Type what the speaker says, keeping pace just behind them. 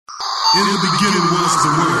In the beginning was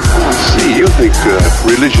the word. I see. You think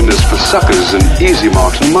religion is for suckers and easy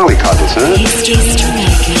marks and mollycoddles, huh?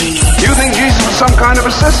 You think Jesus was some kind of a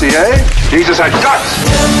sissy, eh? Jesus had guts.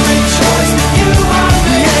 Every choice you are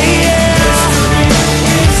made.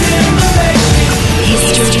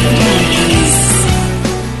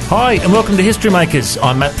 Hi, and welcome to History Makers.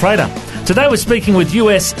 I'm Matt Prater. Today we're speaking with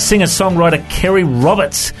US singer-songwriter Kerry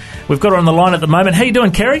Roberts. We've got her on the line at the moment. How you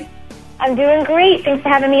doing, Kerry? I'm doing great. Thanks for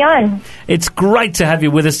having me on. It's great to have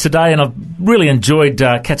you with us today, and I've really enjoyed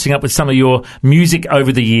catching up with some of your music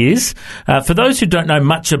over the years. For those who don't know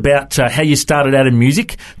much about how you started out in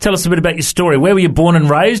music, tell us a bit about your story. Where were you born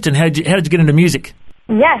and raised, and how did you get into music?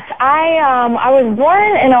 Yes, I was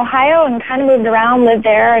born in Ohio and kind of moved around, lived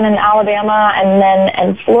there and in Alabama and then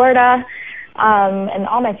in Florida, and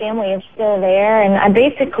all my family is still there. And I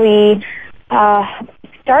basically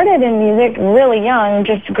started in music really young,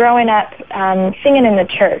 just growing up singing in the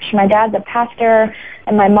church. My dad's a pastor,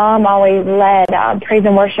 and my mom always led praise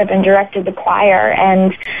and worship and directed the choir.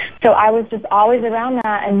 And so I was just always around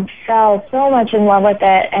that and fell so much in love with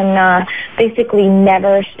it, and basically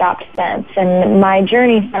never stopped since. And my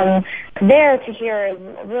journey from there to here is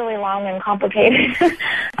really long and complicated.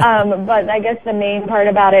 But I guess the main part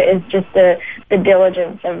about it is just the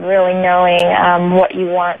diligence of really knowing what you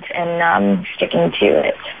want and sticking to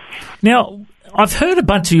it. Now, I've heard a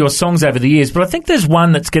bunch of your songs over the years, but I think there's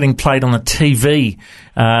one that's getting played on the TV,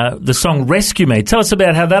 the song Rescue Me. Tell us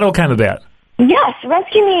about how that all came about. Yes,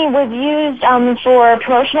 Rescue Me was used for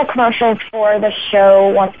promotional commercials for the show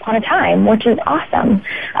Once Upon a Time, which is awesome.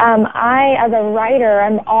 I, as a writer,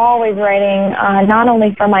 I'm always writing not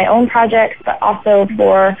only for my own projects, but also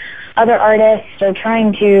for other artists, or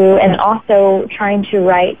trying to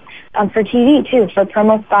write for TV too, for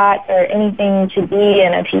promo spots or anything to be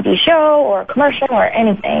in a TV show or a commercial or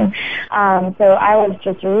anything. So I was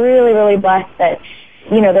just really, really blessed that,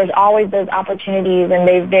 there's always those opportunities, and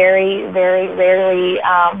they very, very rarely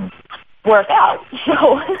work out.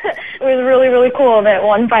 So it was really, really cool that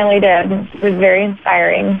one finally did. It was very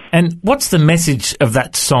inspiring. And what's the message of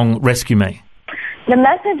that song, Rescue Me? The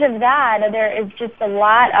message of that, there is just a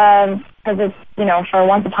lot of, because it's, for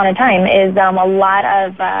Once Upon a Time, is a lot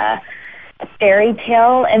of fairy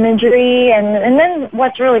tale imagery. And then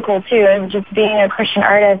what's really cool, too, is just being a Christian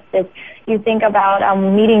artist, is you think about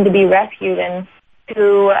needing to be rescued and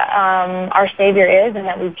who our Savior is, and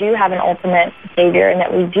that we do have an ultimate Savior, and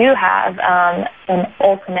that we do have an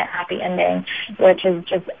ultimate happy ending, which is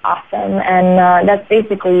just awesome. And that's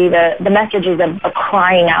basically the message is of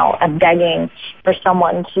crying out, of begging for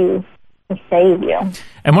someone to save you.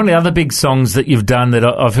 And one of the other big songs that you've done that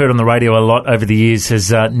I've heard on the radio a lot over the years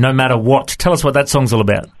is No Matter What. Tell us what that song's all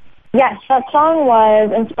about. Yes, that song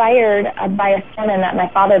was inspired by a sermon that my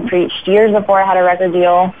father preached years before I had a record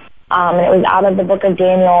deal. And it was out of the book of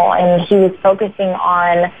Daniel, and he was focusing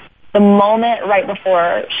on the moment right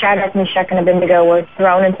before Shadrach, Meshach, and Abednego were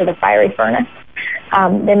thrown into the fiery furnace.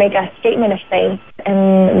 They make a statement of faith,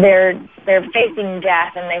 and they're facing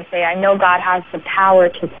death, and they say, I know God has the power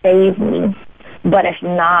to save me, but if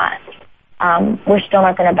not, we're still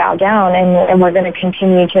not going to bow down, and we're going to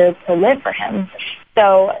continue to live for him.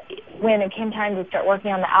 So when it came time to start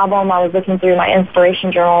working on the album, I was looking through my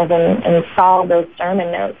inspiration journals and saw those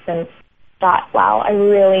sermon notes and thought, wow, I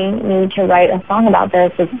really need to write a song about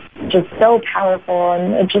this. It's just so powerful,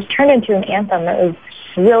 and it just turned into an anthem that was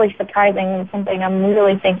really surprising and something I'm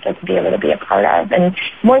really thankful to be able to be a part of. And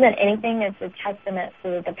more than anything, it's a testament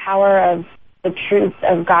to the power of the truth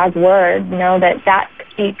of God's Word, that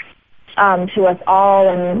speaks to us all,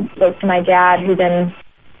 and spoke to my dad, who then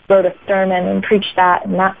wrote a sermon and preached that,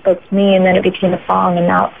 and that spoke to me, and then it became a song, and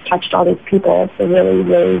now it's touched all these people. It's a really,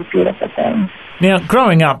 really beautiful thing. Now,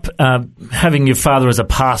 growing up, having your father as a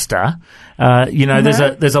pastor,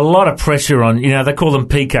 there's a lot of pressure on, they call them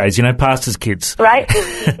PKs, pastors' kids. Right.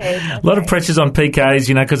 A lot of pressures on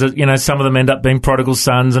PKs, because, some of them end up being prodigal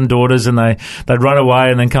sons and daughters, and they run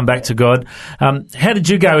away and then come back to God. How did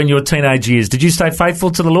you go in your teenage years? Did you stay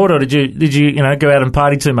faithful to the Lord, or did you go out and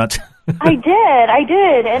party too much? I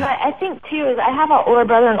did. And I think, too, is I have an older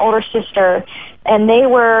brother and older sister, and they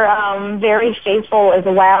were very faithful as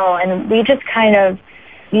well. And we just kind of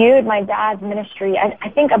viewed my dad's ministry. I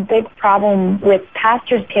think a big problem with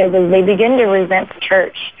pastors' kids is they begin to resent the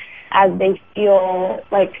church, as they feel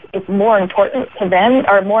like it's more important to them,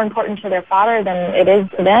 or more important to their father than it is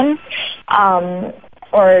to them.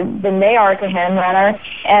 Or than they are to him, rather.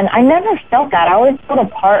 And I never felt that. I always felt a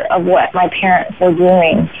part of what my parents were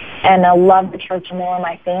doing. And I loved the church, and they were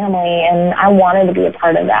my family, and I wanted to be a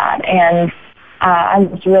part of that. And I'm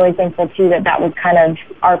just really thankful, too, that was kind of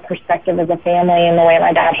our perspective as a family and the way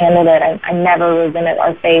my dad handled it. I never resented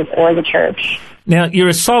our faith or the church. Now, you're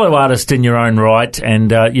a solo artist in your own right,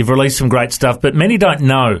 and you've released some great stuff, but many don't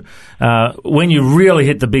know when you really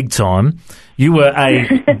hit the big time, you were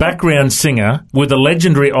a background singer with a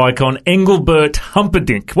legendary icon, Engelbert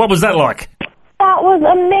Humperdinck. What was that like? That was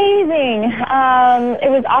amazing. It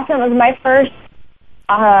was awesome. It was my first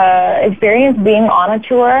experience being on a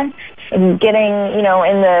tour and getting, in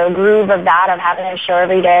the groove of that, of having a show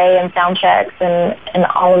every day and sound checks and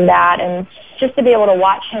all of that. And just to be able to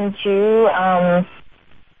watch him, too,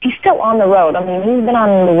 he's still on the road. I mean, he's been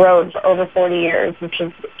on the road for over 40 years, which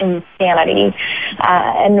is insanity.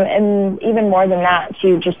 And even more than that,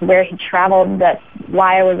 too, just where he traveled. That's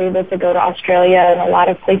why I was able to go to Australia and a lot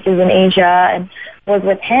of places in Asia and was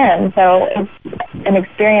with him. So it's an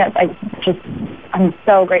experience I'm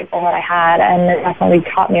so grateful that I had, and it definitely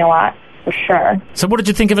taught me a lot, for sure. So what did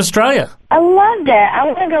you think of Australia? I loved it. I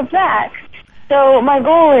want to go back. So my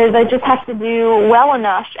goal is I just have to do well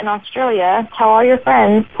enough in Australia, tell all your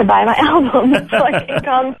friends to buy my album so I can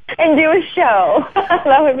come and do a show.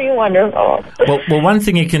 That would be wonderful. Well, one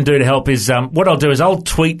thing you can do to help is, what I'll do is I'll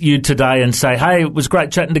tweet you today and say, hey, it was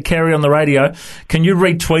great chatting to Kerry on the radio. Can you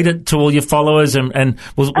retweet it to all your followers and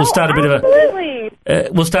we'll start a bit absolutely.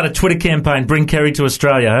 we'll start a Twitter campaign, Bring Kerry to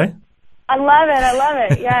Australia, eh? I love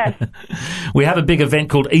it, yes. We have a big event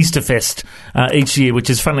called Easterfest each year, which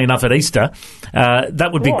is funnily enough at Easter.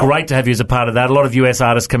 That would be great to have you as a part of that. A lot of US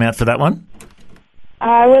artists come out for that one.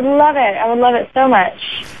 I would love it. I would love it so much.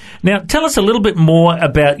 Now, tell us a little bit more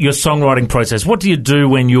about your songwriting process. What do you do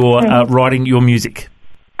when you're writing your music?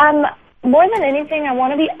 More than anything, I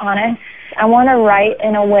want to be honest. I want to write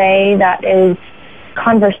in a way that is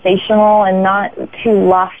conversational and not too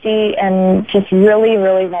lofty and just really,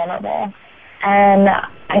 really vulnerable. And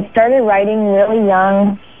I started writing really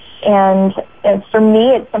young, and for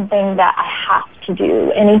me, it's something that I have to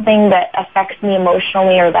do. Anything that affects me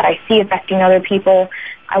emotionally or that I see affecting other people,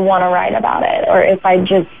 I want to write about it. Or if I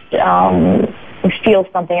just feel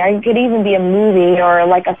something, or it could even be a movie or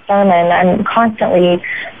like a sermon, I'm constantly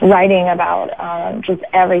writing about just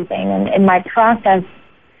everything. And in my process,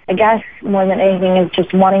 I guess more than anything is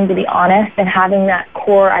just wanting to be honest and having that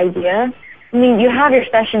core idea. I mean, you have your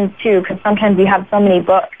sessions too, because sometimes you have so many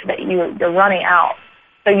books that you're running out.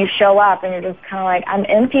 So you show up and you're just kind of like, I'm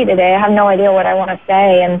empty today. I have no idea what I want to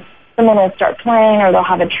say. And someone will start playing or they'll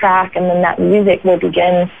have a track, and then that music will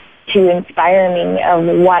begin to inspire me of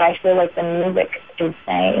what I feel like the music is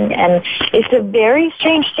saying. And it's a very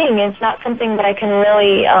strange thing. It's not something that I can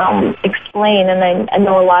really explain, and I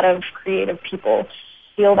know a lot of creative people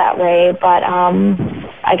feel that way, but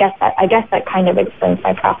I guess that kind of explains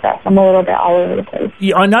my process. I'm a little bit all over the place.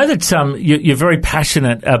 Yeah, I know that you're very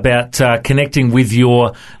passionate about connecting with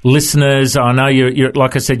your listeners. I know you're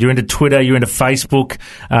like I said, you're into Twitter, you're into Facebook,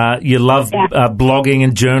 you love blogging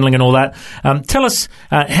and journaling and all that. Tell us,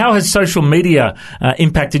 how has social media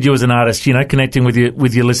impacted you as an artist? Connecting with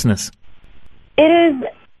your listeners. It is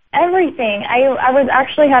everything. I was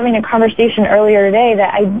actually having a conversation earlier today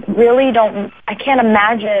that I can't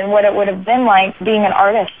imagine what it would have been like being an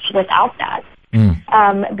artist without that.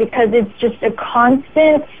 Because it's just a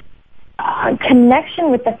constant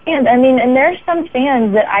connection with the fans. I mean, and there's some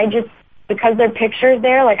fans that I just, because their picture's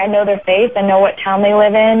there, like I know their face, I know what town they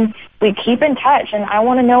live in, we keep in touch, and I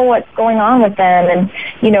want to know what's going on with them. And,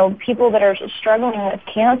 people that are struggling with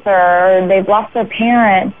cancer, or they've lost their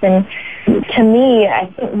parents. And to me, I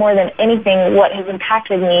think more than anything, what has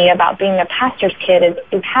impacted me about being a pastor's kid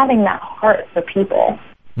is having that heart for people.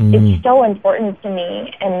 It's so important to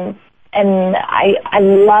me, and I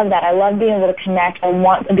love that. I love being able to connect. I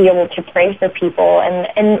want to be able to pray for people,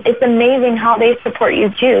 and it's amazing how they support you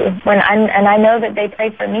too. And I know that they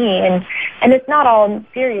pray for me, and it's not all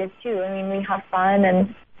serious too. I mean, we have fun,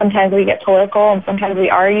 and sometimes we get political, and sometimes we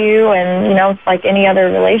argue, and it's like any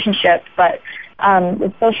other relationship. But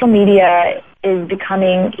with social media is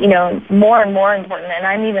becoming more and more important, and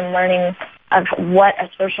I'm even learning of what a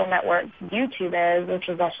social network YouTube is, which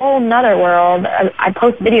is a whole nother world. I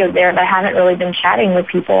post videos there, but I haven't really been chatting with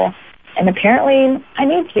people, and apparently I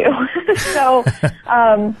need to. So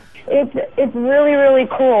it's really, really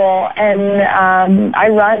cool, and I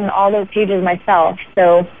run all those pages myself.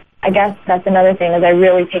 So I guess that's another thing, is I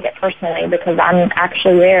really take it personally because I'm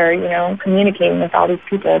actually there, communicating with all these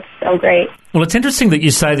people. It's so great. Well, it's interesting that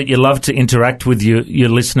you say that you love to interact with your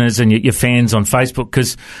listeners and your fans on Facebook,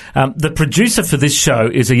 because the producer for this show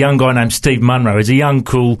is a young guy named Steve Munro. He's a young,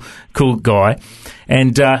 cool guy.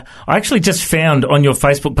 And I actually just found on your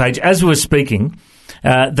Facebook page, as we were speaking,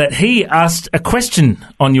 that he asked a question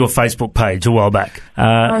on your Facebook page a while back.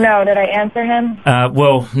 Oh, no. Did I answer him?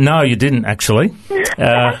 Well, no, you didn't, actually.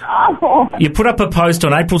 That's awful. You put up a post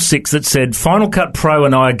on April 6th that said, Final Cut Pro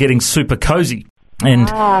and I are getting super cozy. And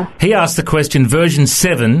he asked the question, version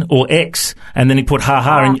 7 or X, and then he put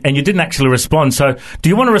ha-ha, and you didn't actually respond. So do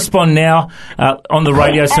you want to respond now on the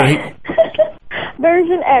radio? So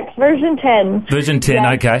Version X, version 10. Version 10,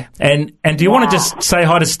 Yeah. okay. And do you want to just say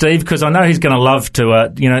hi to Steve? Because I know he's going to love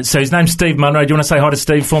to, so his name's Steve Munro. Do you want to say hi to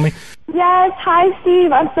Steve for me? Yes, hi,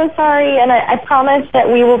 Steve. I'm so sorry, and I promise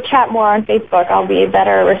that we will chat more on Facebook. I'll be a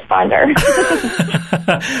better responder.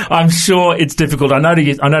 I'm sure it's difficult. I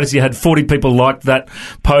noticed you had 40 people like that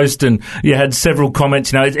post, and you had several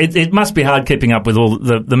comments. It must be hard keeping up with all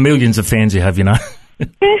the millions of fans you have,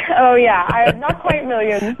 Oh, yeah. Not quite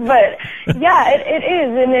millions, but yeah, it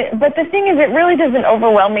is. But the thing is, it really doesn't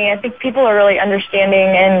overwhelm me. I think people are really understanding,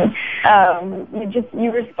 and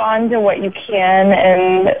you respond to what you can,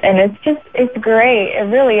 and it's great. It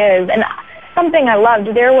really is. And something I loved,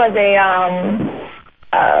 there was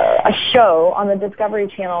a show on the Discovery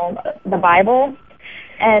Channel, The Bible,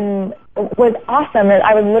 and it was awesome.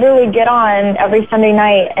 I would literally get on every Sunday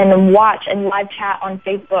night and watch and live chat on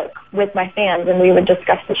Facebook with my fans, and we would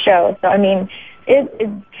discuss the show. So, I mean, it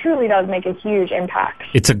truly does make a huge impact.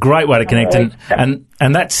 It's a great way to connect, and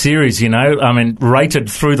that series, rated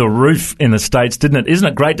through the roof in the States, didn't it? Isn't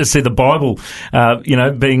it great to see the Bible,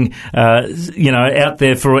 being, out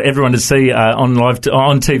there for everyone to see on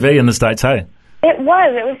TV in the States, hey? It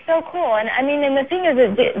was so cool. And I mean, and the thing is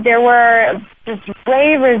that there were just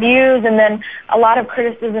rave reviews and then a lot of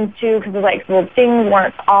criticism too, because things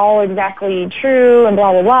weren't all exactly true and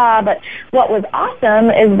blah, blah, blah. But what was awesome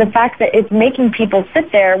is the fact that it's making people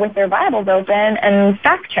sit there with their Bibles open and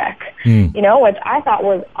fact check, which I thought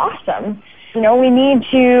was awesome. We need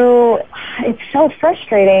to, it's so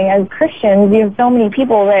frustrating as Christians. You have so many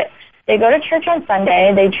people that they go to church on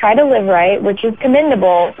Sunday, they try to live right, which is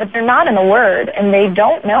commendable, but they're not in the Word, and they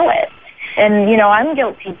don't know it. And, I'm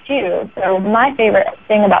guilty too. So my favorite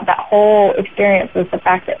thing about that whole experience was the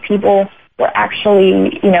fact that people were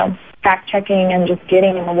actually, fact-checking and just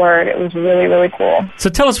getting in the Word. It was really, really cool. So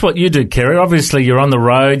tell us what you do, Kerry. Obviously, you're on the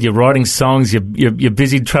road, you're writing songs, you're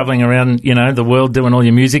busy travelling around, the world doing all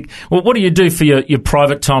your music. Well, what do you do for your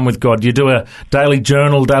private time with God? Do you do a daily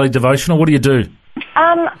journal, daily devotional? What do you do?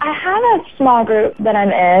 I have a small group that I'm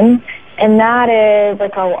in, and that is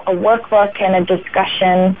like a workbook and a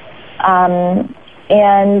discussion.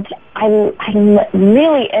 And I'm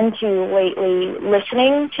really into lately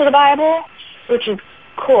listening to the Bible, which is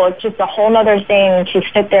cool. It's just a whole other thing to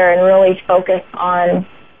sit there and really focus on,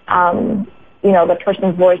 the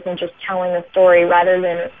person's voice and just telling the story rather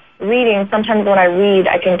than reading. Sometimes when I read,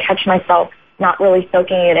 I can catch myself not really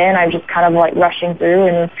soaking it in. I'm just kind of like rushing through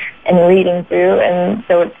and reading through. And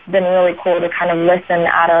so it's been really cool to kind of listen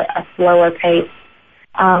at a slower pace.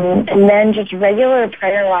 And then just regular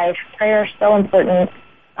prayer life. Prayer is so important.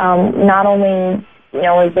 Not only,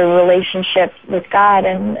 is the relationship with God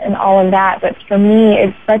and all of that, but for me,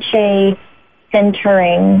 it's such a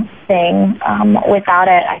centering thing. Without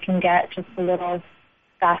it, I can get just a little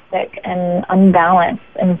spastic and unbalanced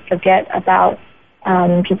and forget about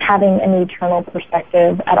just having an eternal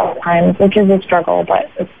perspective at all times, which is a struggle, but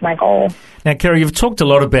it's my goal. Now, Kerry, you've talked a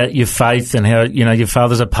lot about your faith and how, your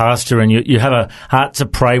father's a pastor and you have a heart to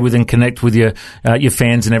pray with and connect with your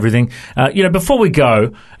fans and everything. Before we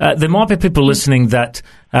go, there might be people listening that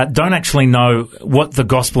don't actually know what the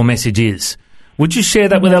gospel message is. Would you share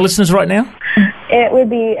that with our listeners right now? It would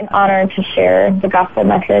be an honor to share the gospel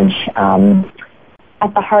message.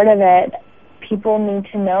 At the heart of it, people need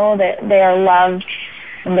to know that they are loved,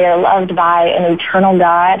 and they are loved by an eternal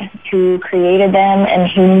God who created them and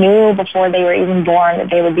who knew before they were even born that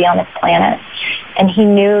they would be on this planet. And he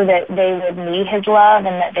knew that they would need his love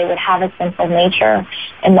and that they would have a sinful nature.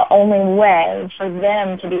 And the only way for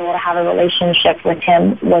them to be able to have a relationship with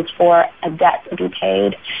him was for a debt to be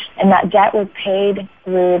paid. And that debt was paid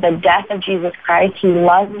through the death of Jesus Christ. He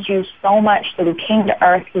loves you so much that he came to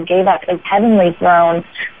earth. He gave up his heavenly throne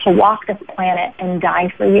to walk this planet and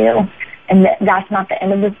die for you. And that's not the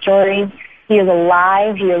end of the story. He is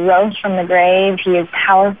alive. He arose from the grave. He is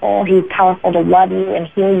powerful. He's powerful to love you and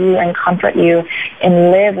heal you and comfort you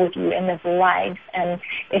and live with you in this life. And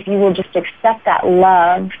if you will just accept that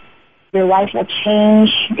love, your life will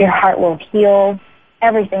change. Your heart will heal.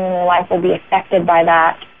 Everything in your life will be affected by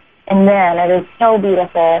that. And then it is so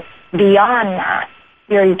beautiful. Beyond that,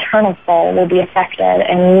 your eternal soul will be affected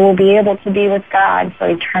and you will be able to be with God for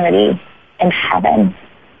eternity in heaven.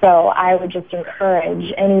 So I would just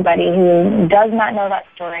encourage anybody who does not know that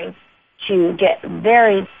story to get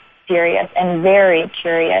very serious and very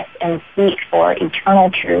curious and seek for eternal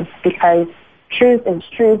truth, because truth is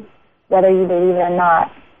truth, whether you believe it or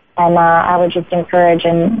not. And I would just encourage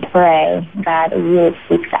and pray that you would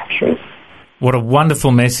seek that truth. What a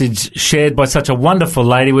wonderful message shared by such a wonderful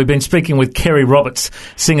lady. We've been speaking with Kerry Roberts,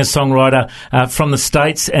 singer-songwriter from the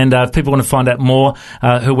States, and if people want to find out more,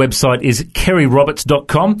 her website is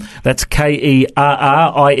kerryroberts.com. That's Kerrie,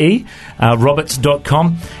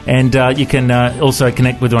 roberts.com. And you can also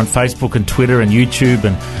connect with her on Facebook and Twitter and YouTube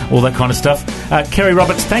and all that kind of stuff. Kerry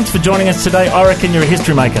Roberts, thanks for joining us today. I reckon you're a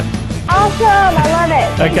history maker. Awesome. I love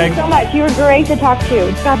it. Thank you so much. You were great to talk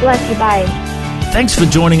to. God bless you. Bye. Thanks for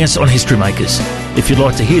joining us on History Makers. If you'd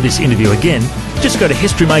like to hear this interview again, just go to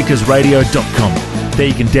historymakersradio.com. There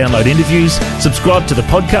you can download interviews, subscribe to the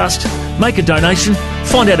podcast, make a donation,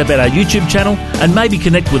 find out about our YouTube channel, and maybe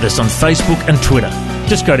connect with us on Facebook and Twitter.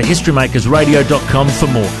 Just go to historymakersradio.com for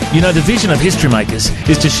more. You know, the vision of History Makers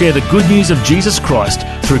is to share the good news of Jesus Christ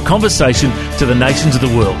through conversation to the nations of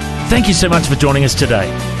the world. Thank you so much for joining us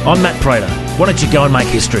today. I'm Matt Prater. Why don't you go and make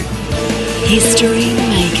history? History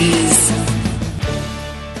Makers.